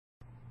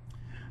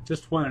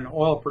Just when an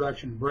oil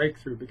production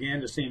breakthrough began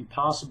to seem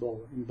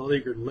possible in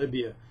beleaguered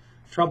Libya,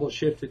 trouble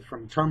shifted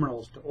from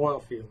terminals to oil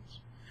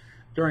fields.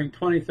 During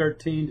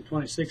 2013 to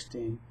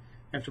 2016,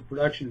 after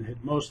production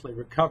had mostly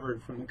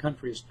recovered from the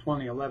country's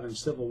 2011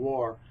 civil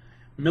war,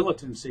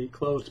 militancy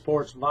closed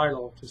ports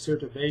vital to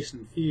Sirte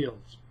Basin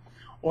fields.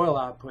 Oil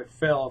output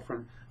fell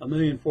from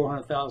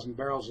 1,400,000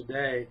 barrels a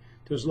day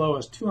to as low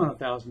as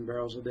 200,000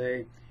 barrels a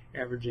day,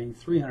 averaging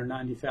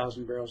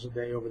 390,000 barrels a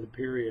day over the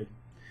period.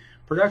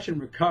 Production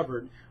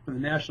recovered when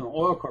the National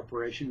Oil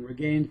Corporation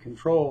regained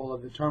control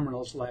of the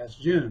terminals last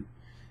June.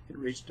 It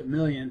reached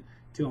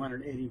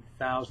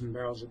 1,280,000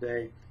 barrels a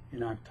day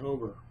in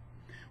October.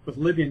 With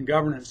Libyan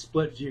governance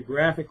split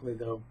geographically,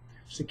 though,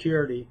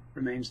 security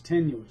remains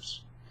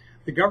tenuous.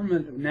 The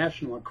Government of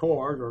National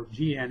Accord, or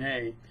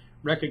GNA,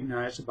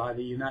 recognized by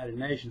the United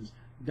Nations,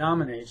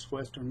 dominates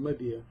western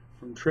Libya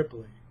from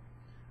Tripoli.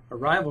 A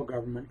rival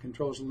government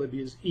controls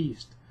Libya's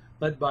east,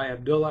 led by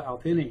Abdullah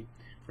al-Thani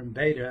from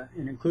Beta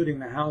and including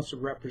the House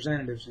of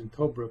Representatives in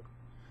Tobruk.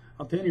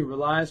 Al-Thani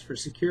relies for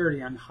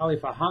security on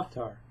Khalifa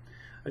Haftar,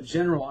 a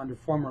general under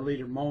former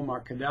leader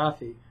Muammar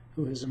Gaddafi,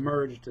 who has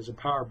emerged as a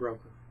power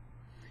broker.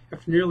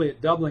 After nearly a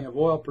doubling of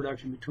oil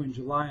production between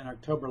July and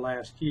October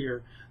last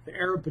year, the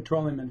Arab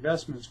Petroleum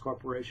Investments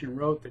Corporation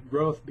wrote that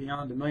growth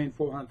beyond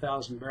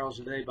 1,400,000 barrels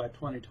a day by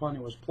 2020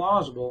 was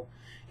plausible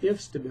if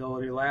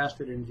stability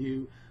lasted in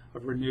view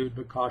of renewed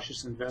but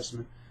cautious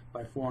investment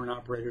by foreign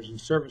operators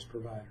and service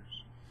providers.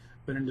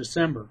 But in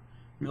December,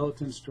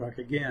 militants struck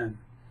again,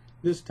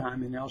 this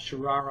time in El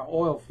Sharara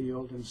oil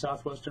field in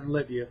southwestern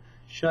Libya,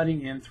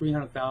 shutting in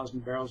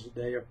 300,000 barrels a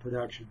day of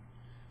production.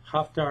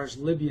 Haftar's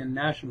Libyan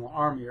National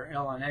Army, or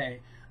LNA,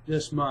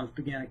 this month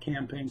began a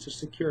campaign to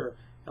secure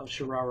El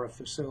Sharara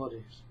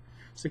facilities.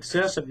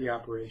 Success of the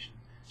operation,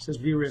 says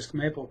V-Risk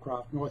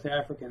Maplecroft North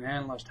African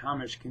analyst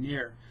Hamish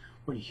Kinnear,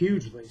 would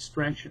hugely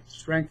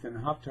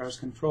strengthen Haftar's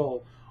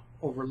control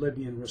over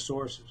Libyan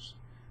resources.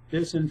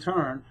 This, in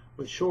turn,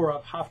 would shore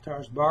up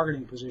Haftar's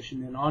bargaining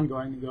position in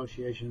ongoing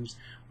negotiations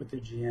with the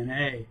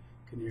GNA,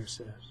 Kinnear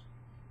says.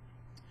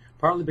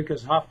 Partly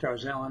because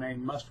Haftar's LNA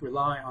must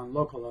rely on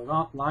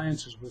local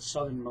alliances with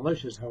southern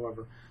militias,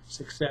 however,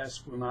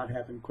 success will not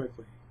happen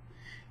quickly.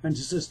 And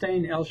to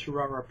sustain El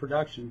Sharara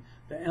production,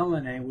 the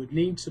LNA would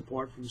need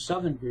support from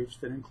southern groups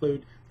that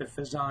include the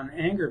Fazan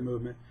Anger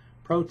Movement,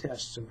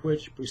 protests of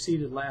which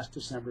preceded last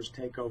December's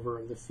takeover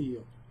of the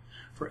field.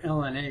 For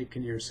LNA,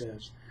 Kinnear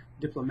says,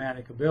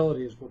 diplomatic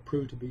abilities will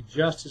prove to be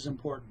just as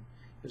important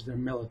as their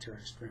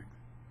military strength.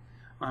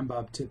 I'm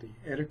Bob Tippie,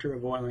 editor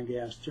of Oil and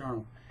Gas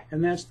Journal,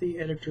 and that's the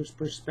editor's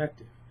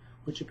perspective,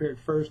 which appeared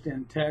first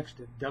in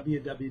text at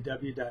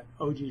www.ogj.com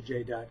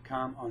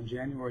on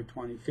January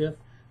 25,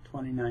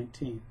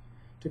 2019.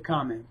 To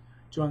comment,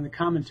 join the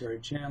commentary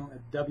channel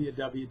at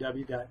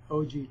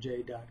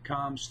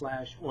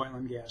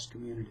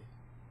www.ogj.com/oilandgascommunity.